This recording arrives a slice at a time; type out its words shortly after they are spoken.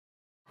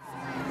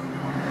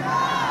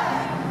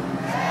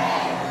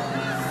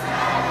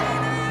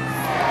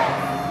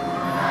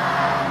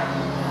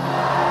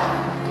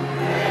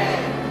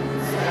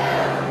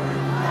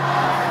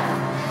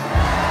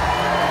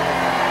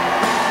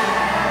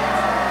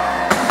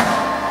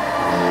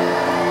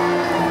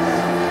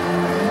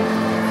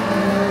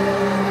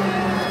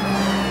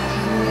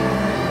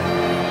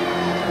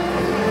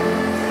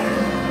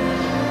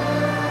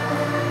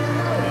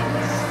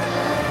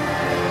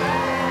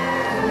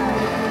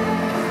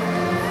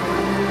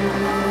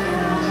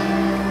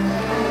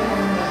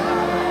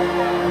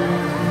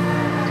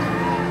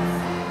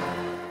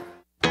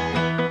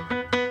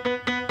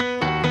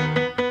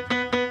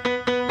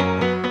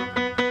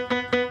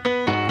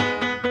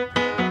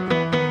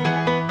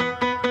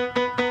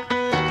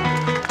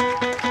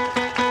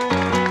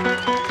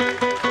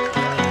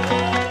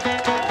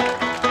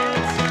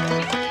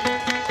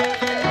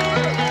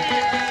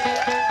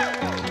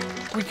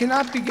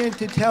cannot begin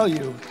to tell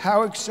you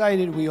how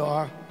excited we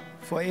are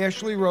for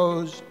Ashely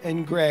Rose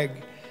and Greg,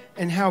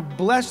 and how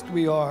blessed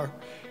we are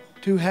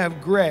to have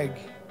Greg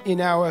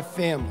in our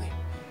family.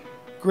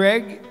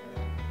 Greg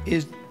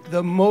is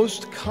the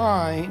most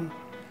kind,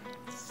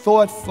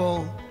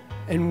 thoughtful,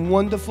 and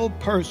wonderful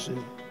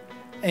person,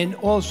 and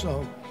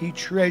also he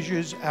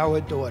treasures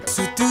our daughter.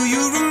 So do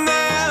you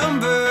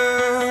remember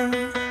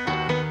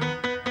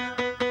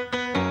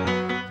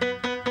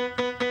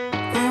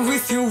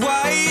with your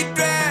white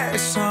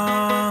dress on?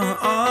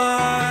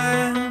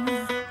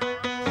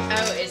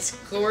 Oh, it's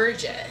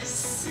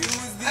gorgeous.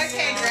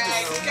 Okay,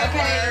 Greg.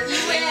 Okay,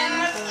 you win.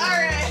 All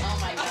right. Oh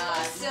my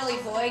God, silly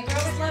boy,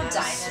 girl would love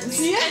diamonds.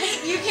 Yeah,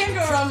 you can't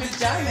go wrong with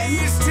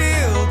diamonds.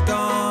 Still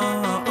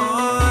dawn.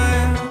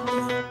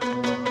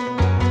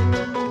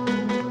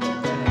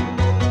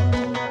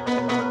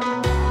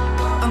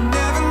 I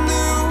never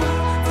knew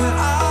that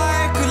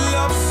I could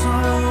love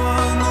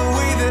someone the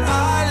way that I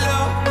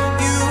love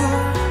you.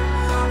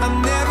 I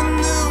never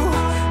knew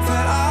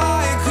that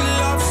I could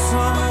love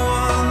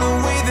someone the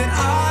way that I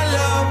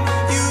love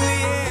you.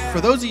 Yeah.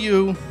 For those of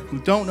you who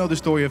don't know the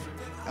story of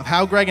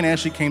how Greg and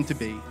Ashely came to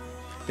be,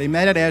 they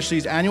met at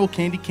Ashely's annual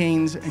Candy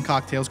Canes and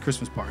Cocktails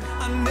Christmas party.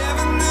 I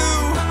never knew.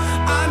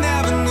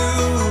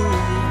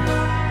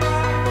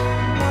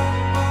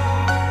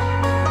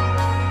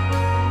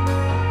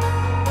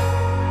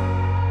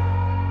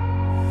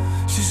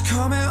 She's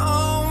coming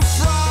on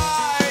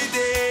Friday,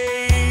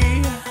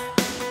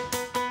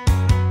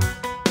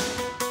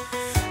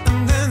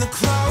 and then the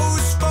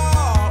clothes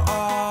fall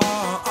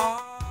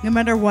off. No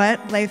matter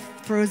what life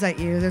throws at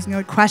you, there's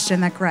no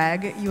question that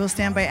Greg, you will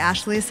stand by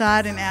Ashely's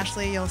side, and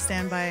Ashely, you'll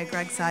stand by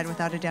Greg's side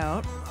without a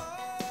doubt.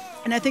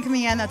 And I think in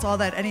the end, that's all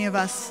that any of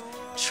us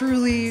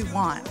truly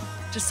want.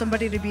 Just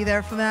somebody to be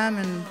there for them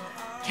and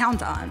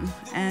count on.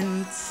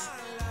 And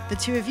the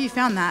two of you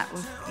found that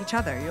with each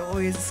other. You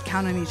always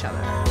count on each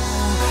other.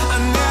 I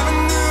never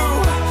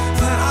knew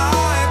that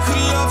I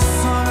could love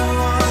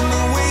someone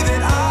the way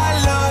that I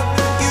love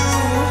you.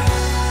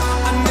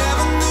 I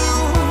never knew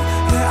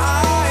that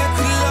I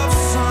could love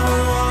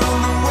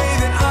someone the way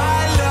that I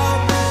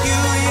love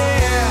you.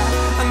 Yeah,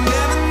 I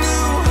never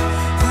knew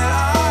that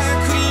I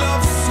could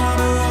love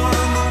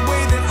someone the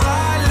way that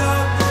I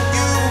love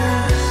you.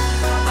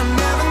 I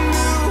never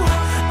knew.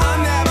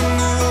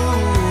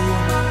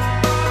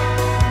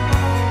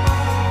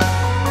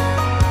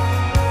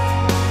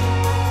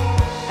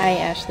 I,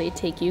 Ashely,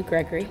 take you,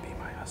 Gregory,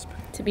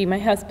 to be my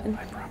husband.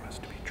 I promise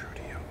to be true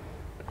to you.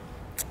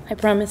 I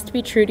promise to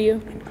be true to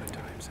you. In good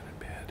times and in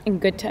bad. In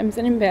good times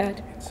and in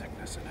bad. In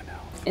sickness and in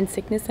health. In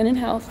sickness and in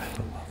health.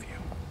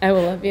 I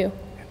will love you. I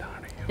will love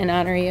you. And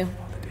honor you. And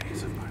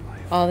honor you.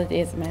 All the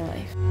days of my life. All the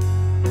days of my life.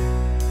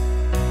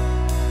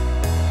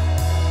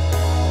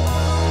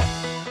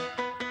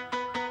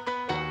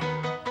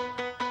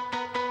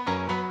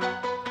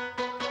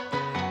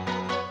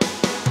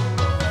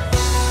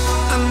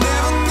 I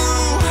never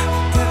knew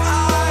that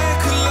I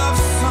could love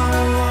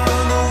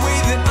someone the way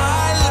that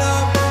I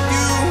love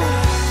you.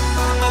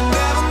 I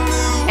never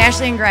knew.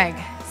 Ashely and Greg,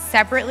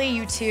 separately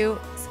you two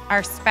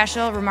are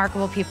special,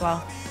 remarkable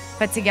people,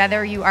 but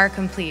together you are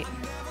complete.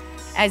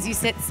 As you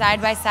sit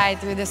side by side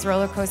through this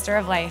roller coaster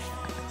of life,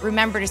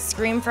 remember to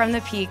scream from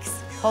the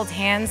peaks, hold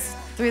hands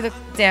through the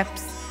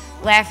dips,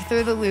 laugh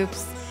through the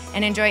loops,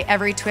 and enjoy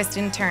every twist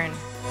and turn.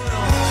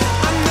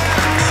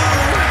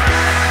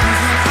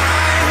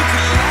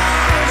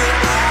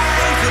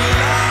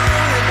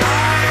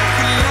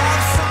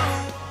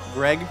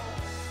 Greg,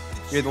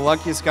 you're the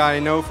luckiest guy I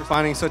know for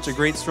finding such a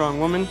great, strong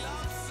woman,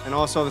 and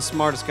also the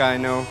smartest guy I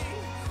know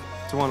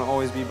to want to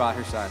always be by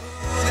her side.